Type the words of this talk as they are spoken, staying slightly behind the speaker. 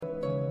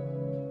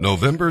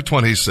November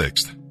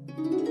 26th.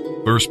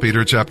 1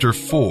 Peter chapter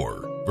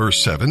 4,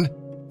 verse 7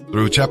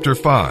 through chapter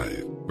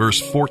 5,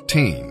 verse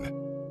 14.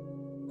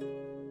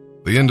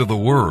 The end of the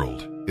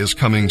world is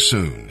coming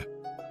soon.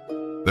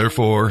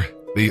 Therefore,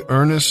 be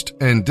earnest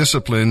and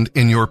disciplined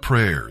in your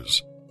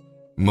prayers.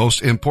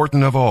 Most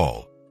important of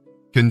all,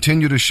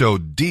 continue to show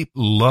deep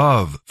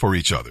love for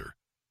each other,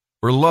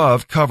 for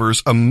love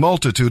covers a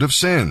multitude of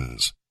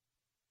sins.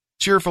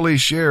 Cheerfully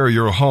share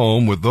your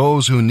home with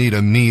those who need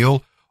a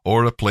meal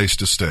or a place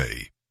to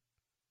stay.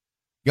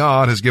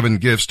 God has given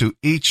gifts to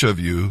each of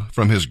you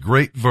from His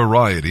great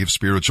variety of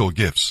spiritual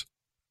gifts.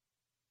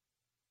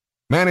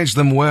 Manage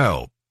them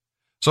well,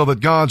 so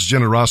that God's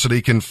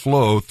generosity can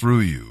flow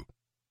through you.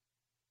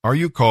 Are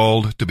you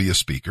called to be a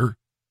speaker?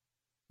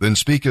 Then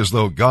speak as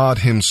though God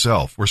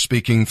Himself were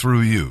speaking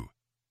through you.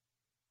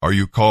 Are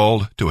you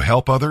called to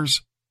help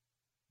others?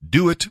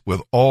 Do it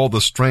with all the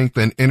strength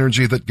and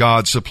energy that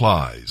God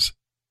supplies.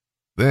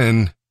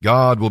 Then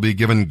God will be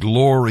given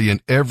glory in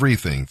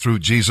everything through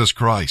Jesus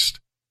Christ.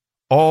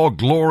 All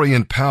glory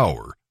and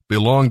power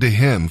belong to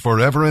Him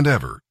forever and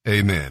ever.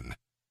 Amen.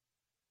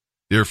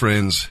 Dear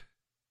friends,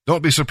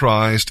 don't be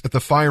surprised at the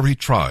fiery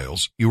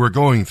trials you are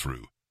going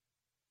through,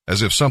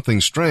 as if something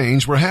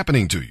strange were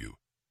happening to you.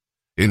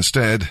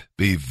 Instead,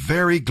 be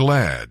very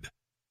glad,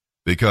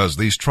 because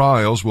these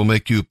trials will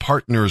make you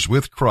partners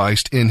with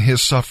Christ in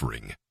His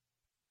suffering.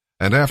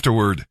 And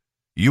afterward,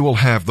 you will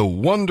have the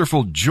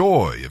wonderful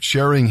joy of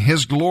sharing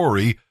His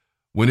glory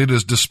when it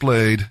is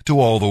displayed to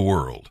all the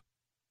world.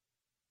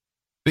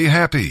 Be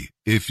happy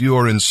if you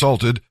are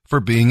insulted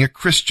for being a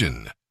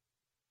Christian,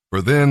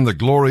 for then the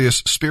glorious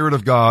Spirit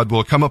of God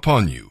will come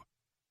upon you.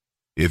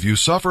 If you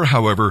suffer,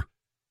 however,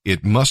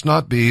 it must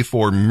not be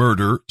for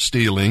murder,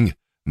 stealing,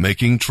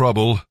 making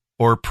trouble,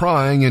 or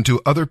prying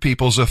into other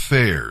people's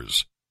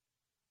affairs.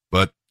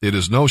 But it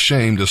is no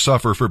shame to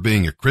suffer for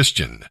being a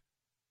Christian.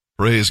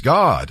 Praise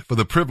God for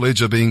the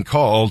privilege of being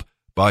called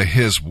by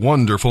His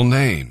wonderful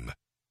name.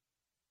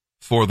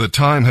 For the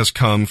time has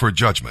come for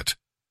judgment,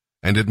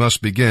 and it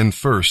must begin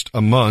first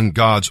among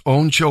God's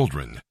own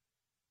children.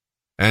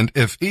 And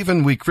if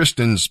even we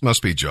Christians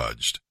must be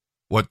judged,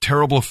 what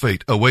terrible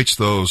fate awaits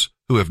those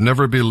who have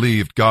never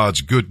believed God's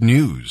good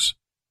news?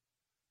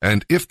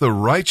 And if the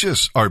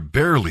righteous are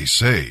barely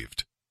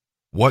saved,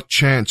 what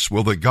chance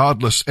will the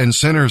godless and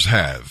sinners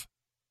have?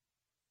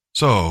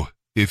 So,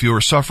 if you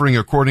are suffering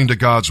according to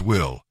God's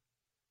will,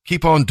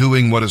 keep on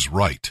doing what is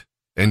right,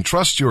 and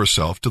trust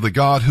yourself to the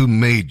God who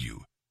made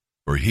you,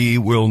 for He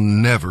will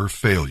never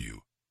fail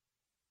you.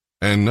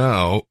 And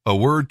now, a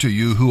word to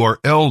you who are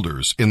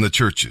elders in the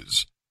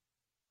churches.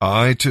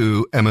 I,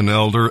 too, am an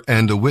elder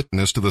and a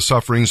witness to the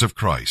sufferings of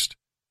Christ,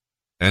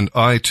 and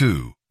I,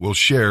 too, will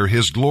share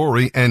His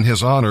glory and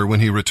His honor when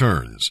He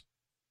returns.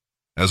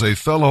 As a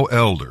fellow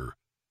elder,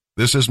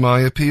 this is my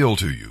appeal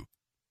to you.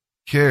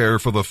 Care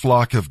for the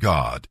flock of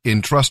God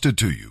entrusted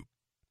to you.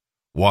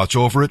 Watch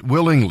over it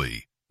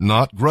willingly,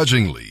 not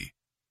grudgingly,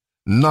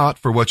 not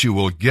for what you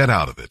will get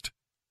out of it,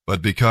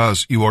 but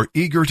because you are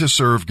eager to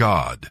serve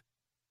God.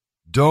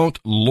 Don't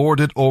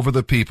lord it over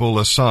the people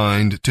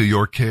assigned to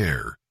your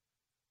care,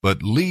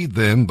 but lead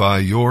them by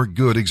your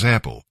good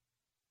example.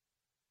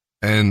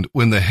 And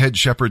when the head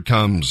shepherd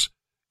comes,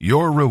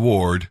 your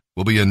reward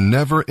will be a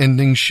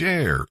never-ending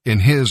share in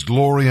His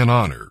glory and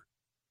honor.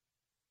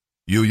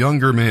 You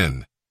younger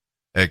men,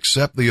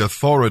 accept the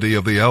authority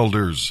of the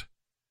elders,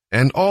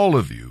 and all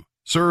of you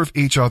serve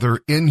each other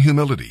in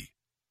humility.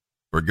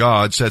 For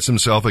God sets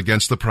Himself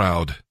against the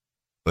proud,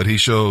 but He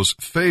shows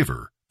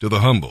favor to the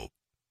humble.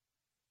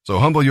 So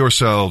humble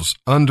yourselves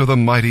under the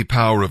mighty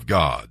power of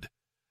God,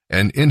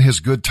 and in His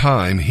good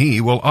time He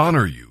will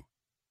honor you.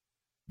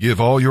 Give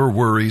all your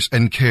worries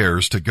and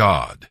cares to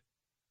God,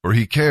 for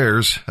He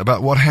cares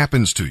about what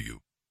happens to you.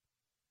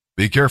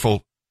 Be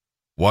careful.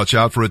 Watch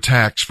out for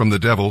attacks from the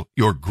devil,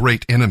 your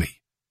great enemy.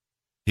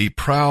 He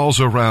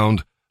prowls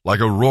around like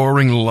a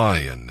roaring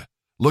lion,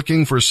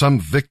 looking for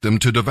some victim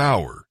to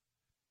devour.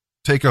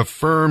 Take a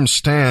firm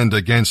stand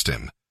against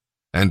him,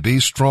 and be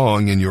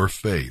strong in your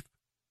faith.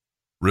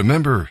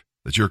 Remember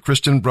that your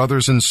Christian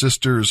brothers and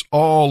sisters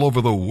all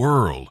over the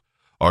world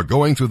are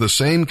going through the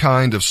same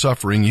kind of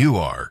suffering you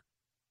are.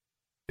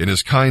 In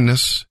His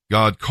kindness,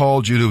 God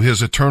called you to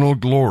His eternal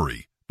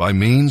glory by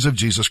means of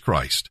Jesus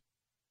Christ.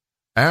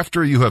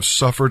 After you have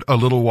suffered a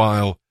little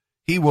while,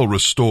 He will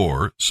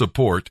restore,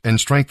 support, and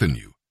strengthen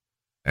you,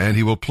 and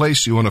He will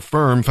place you on a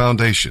firm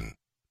foundation.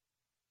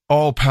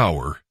 All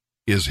power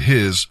is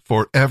His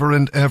forever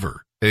and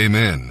ever.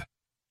 Amen.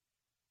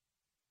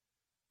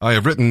 I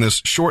have written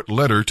this short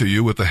letter to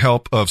you with the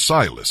help of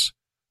Silas,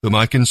 whom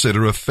I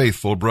consider a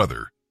faithful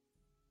brother.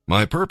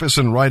 My purpose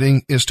in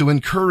writing is to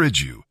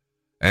encourage you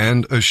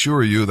and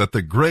assure you that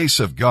the grace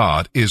of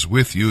God is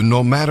with you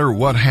no matter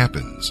what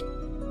happens.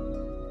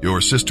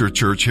 Your sister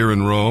church here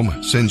in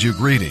Rome sends you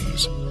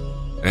greetings,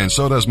 and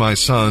so does my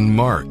son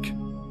Mark.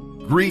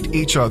 Greet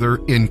each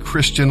other in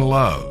Christian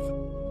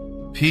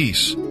love.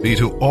 Peace be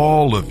to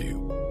all of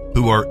you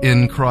who are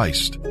in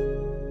Christ.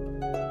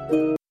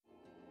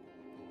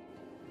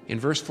 in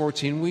verse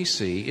 14 we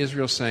see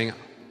Israel saying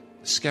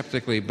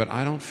skeptically, but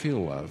I don't feel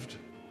loved.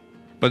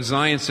 But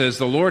Zion says,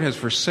 the Lord has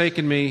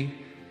forsaken me,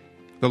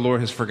 the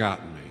Lord has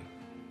forgotten me.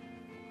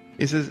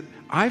 He says,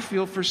 I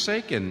feel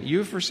forsaken.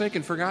 You've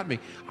forgotten me.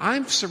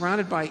 I'm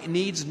surrounded by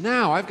needs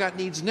now. I've got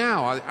needs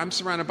now. I'm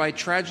surrounded by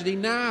tragedy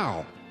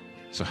now.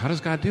 So how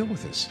does God deal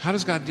with this? How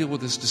does God deal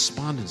with this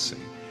despondency,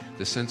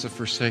 the sense of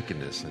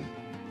forsakenness? And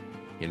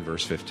in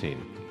verse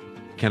 15,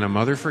 can a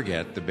mother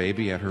forget the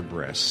baby at her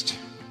breast?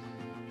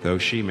 Though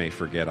she may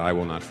forget, I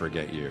will not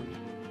forget you.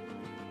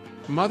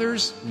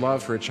 Mother's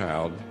love for a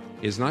child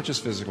is not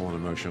just physical and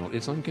emotional,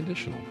 it's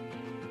unconditional.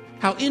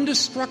 How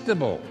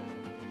indestructible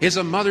is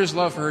a mother's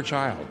love for her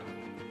child?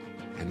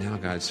 And now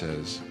God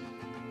says,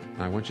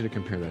 I want you to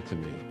compare that to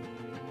me.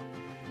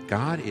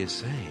 God is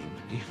saying,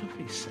 do you know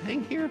what he's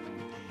saying here?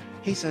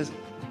 He says,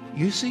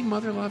 you see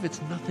mother love?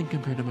 It's nothing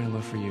compared to my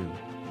love for you.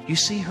 You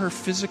see her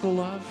physical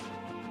love?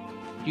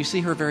 You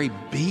see her very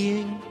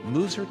being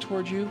moves her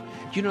toward you? Do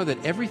you know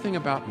that everything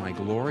about my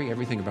glory,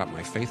 everything about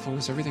my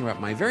faithfulness, everything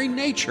about my very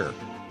nature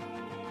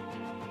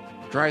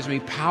drives me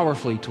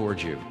powerfully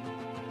toward you?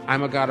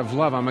 I'm a God of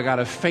love. I'm a God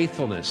of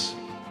faithfulness.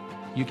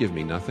 You give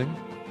me nothing.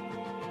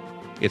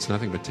 It's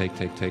nothing but take.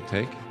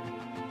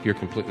 You're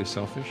completely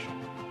selfish.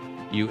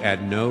 You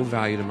add no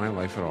value to my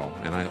life at all,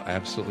 and I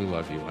absolutely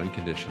love you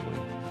unconditionally.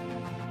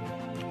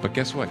 But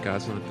guess what?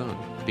 God's not done,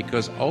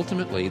 because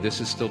ultimately this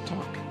is still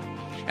talk.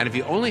 And if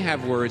you only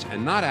have words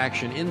and not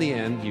action, in the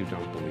end, you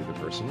don't believe the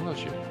person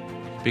loves you.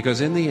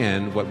 Because in the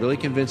end, what really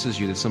convinces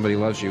you that somebody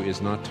loves you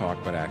is not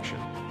talk, but action.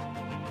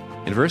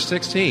 In verse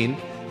 16,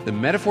 the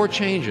metaphor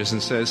changes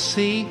and says,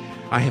 see,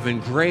 I have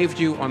engraved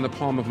you on the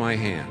palm of my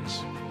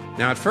hands.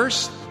 Now, at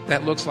first,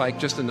 that looks like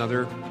just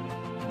another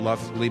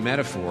lovely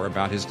metaphor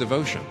about his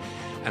devotion.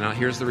 And now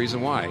here's the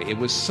reason why. It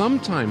was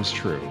sometimes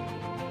true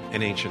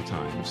in ancient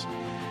times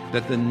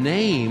that the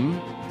name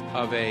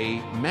of a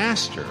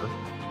master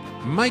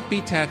might be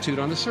tattooed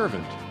on the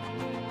servant,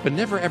 but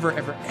never, ever,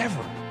 ever,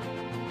 ever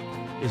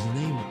is the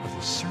name of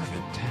the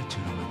servant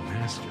tattooed on the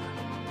master.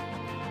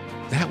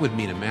 That would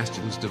mean a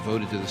master who's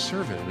devoted to the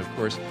servant. And of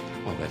course,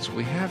 well, that's what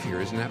we have here.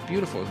 Isn't that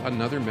beautiful?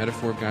 Another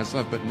metaphor of God's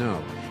love. But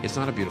no, it's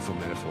not a beautiful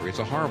metaphor. It's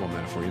a horrible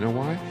metaphor. You know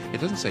why?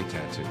 It doesn't say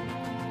tattoo.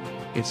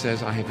 It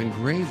says, I have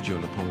engraved you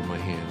on the palm of my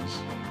hands.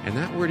 And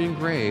that word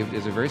engraved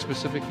is a very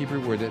specific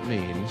Hebrew word that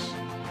means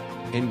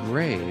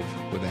engrave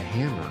with a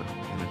hammer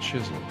and a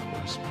chisel or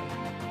a spike.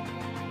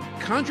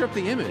 Conjure up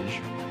the image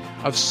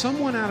of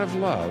someone out of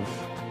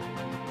love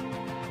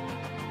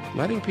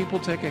letting people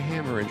take a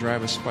hammer and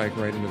drive a spike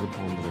right into the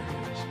palm of their hands.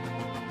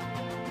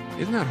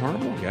 Isn't that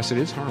horrible? Yes, it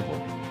is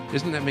horrible.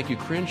 Doesn't that make you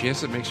cringe?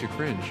 Yes, it makes you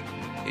cringe.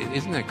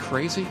 Isn't that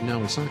crazy?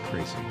 No, it's not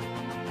crazy.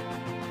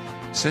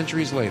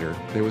 Centuries later,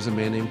 there was a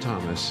man named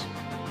Thomas.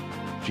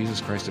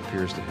 Jesus Christ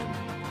appears to him,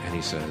 and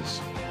he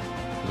says,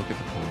 look at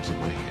the palms of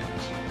my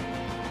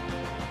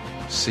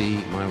hands. See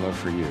my love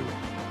for you.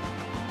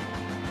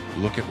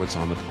 Look at what's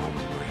on the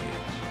palms of my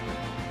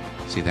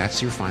hands. See,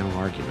 that's your final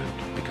argument,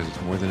 because it's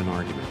more than an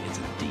argument. It's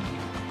a deed.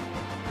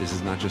 This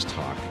is not just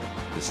talk.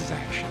 This is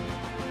action.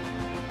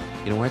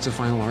 You know why it's a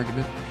final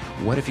argument?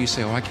 What if you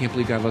say, oh, I can't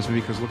believe God loves me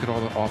because look at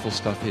all the awful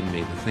stuff in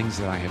me, the things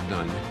that I have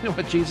done. You know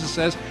what Jesus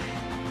says?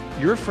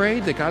 You're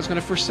afraid that God's going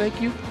to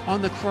forsake you?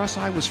 On the cross,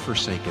 I was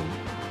forsaken.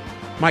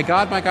 My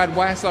God,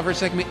 why hast thou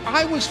forsaken me?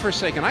 I was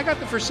forsaken. I got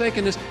the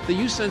forsakenness that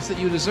you sense that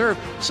you deserve,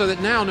 so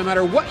that now, no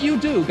matter what you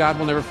do, God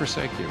will never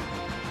forsake you.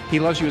 He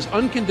loves you as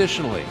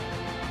unconditionally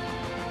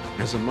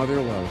as a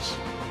mother loves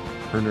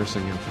her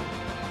nursing infant.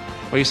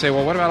 Well, you say,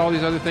 well, what about all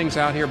these other things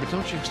out here? But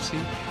don't you see,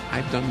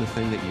 I've done the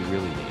thing that you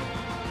really need.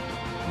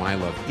 My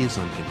love is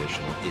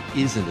unconditional. It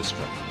is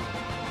indestructible.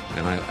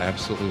 And I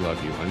absolutely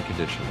love you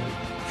unconditionally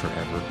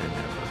forever and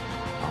ever.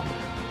 Amen.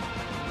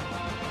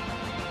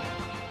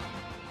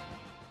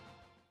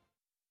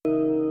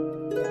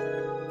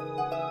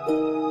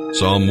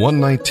 Psalm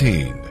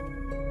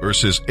 119,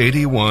 verses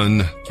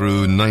 81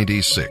 through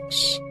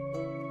 96.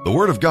 The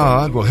Word of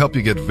God will help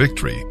you get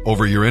victory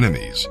over your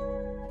enemies.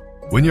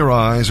 When your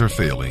eyes are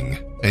failing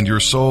and your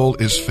soul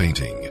is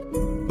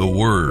fainting, the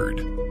Word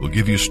will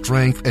give you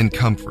strength and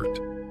comfort.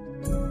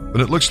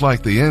 When it looks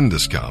like the end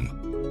has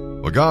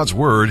come, well, God's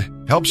Word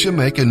helps you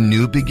make a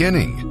new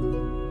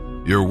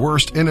beginning. Your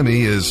worst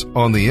enemy is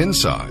on the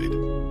inside,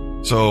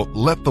 so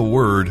let the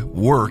Word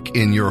work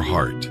in your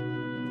heart.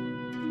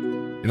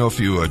 You know, if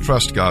you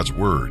trust God's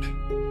Word,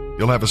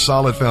 you'll have a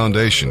solid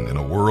foundation in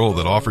a world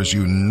that offers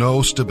you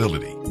no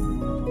stability.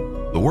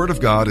 The Word of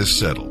God is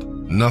settled.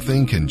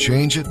 Nothing can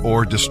change it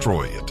or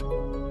destroy it.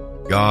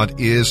 God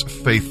is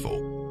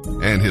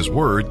faithful, and His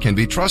Word can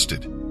be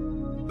trusted.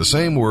 The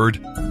same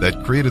Word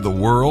that created the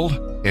world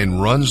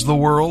and runs the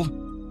world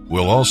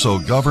will also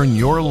govern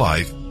your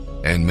life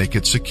and make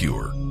it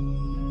secure.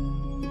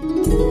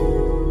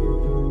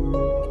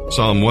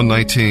 Psalm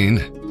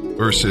 119,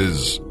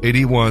 verses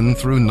 81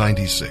 through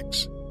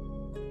 96.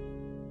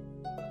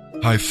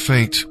 I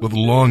faint with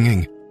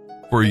longing,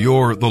 for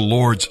you're the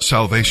Lord's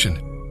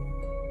salvation.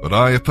 But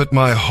I have put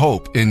my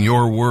hope in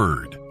your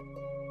word.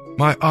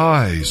 My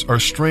eyes are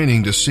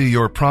straining to see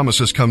your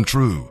promises come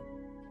true.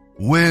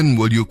 When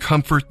will you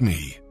comfort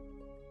me?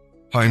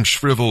 I'm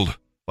shriveled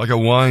like a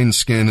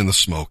wineskin in the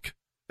smoke,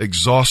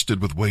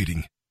 exhausted with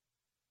waiting.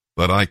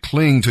 But I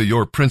cling to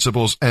your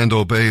principles and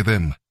obey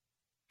them.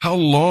 How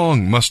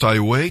long must I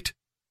wait?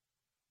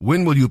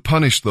 When will you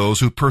punish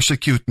those who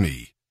persecute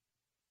me?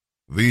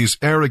 These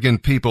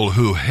arrogant people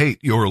who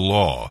hate your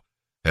law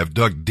have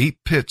dug deep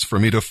pits for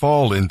me to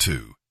fall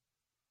into.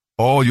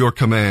 All your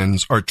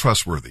commands are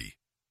trustworthy.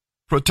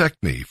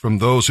 Protect me from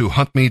those who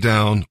hunt me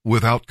down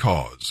without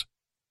cause.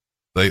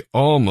 They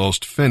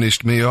almost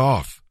finished me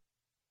off,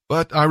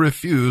 but I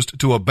refused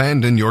to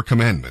abandon your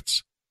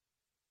commandments.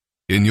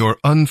 In your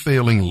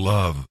unfailing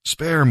love,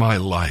 spare my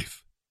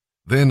life.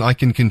 Then I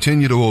can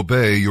continue to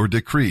obey your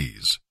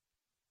decrees.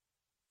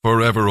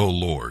 Forever, O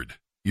Lord,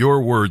 your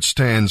word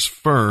stands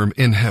firm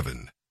in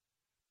heaven.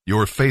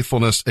 Your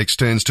faithfulness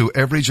extends to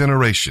every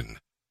generation,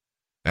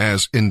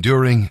 as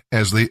enduring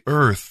as the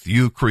earth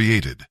you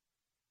created.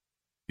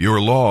 Your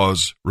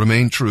laws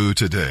remain true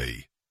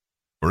today,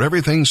 for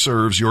everything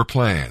serves your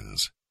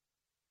plans.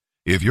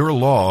 If your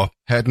law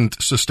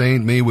hadn't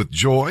sustained me with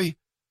joy,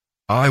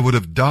 I would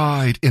have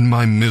died in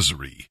my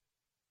misery.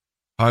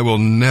 I will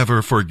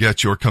never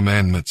forget your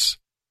commandments,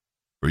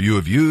 for you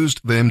have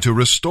used them to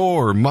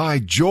restore my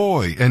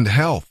joy and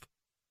health.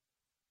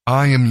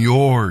 I am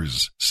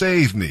yours,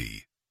 save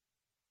me,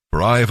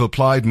 for I have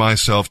applied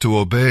myself to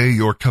obey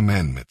your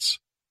commandments.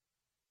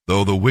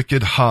 Though the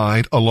wicked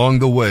hide along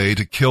the way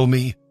to kill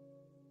me,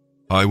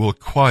 I will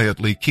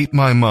quietly keep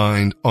my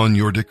mind on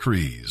your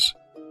decrees.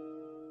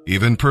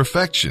 Even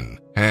perfection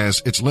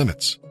has its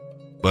limits,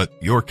 but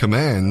your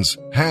commands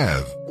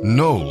have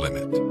no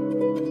limit.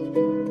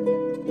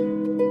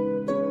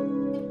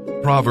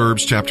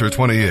 Proverbs chapter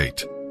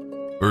 28,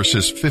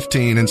 verses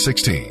 15 and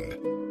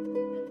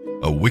 16.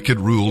 A wicked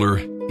ruler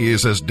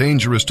is as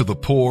dangerous to the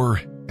poor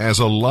as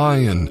a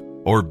lion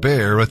or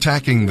bear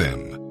attacking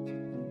them.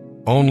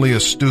 Only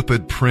a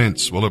stupid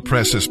prince will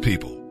oppress his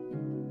people,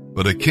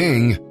 but a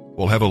king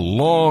will have a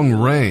long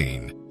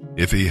reign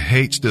if he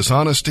hates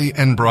dishonesty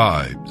and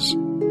bribes.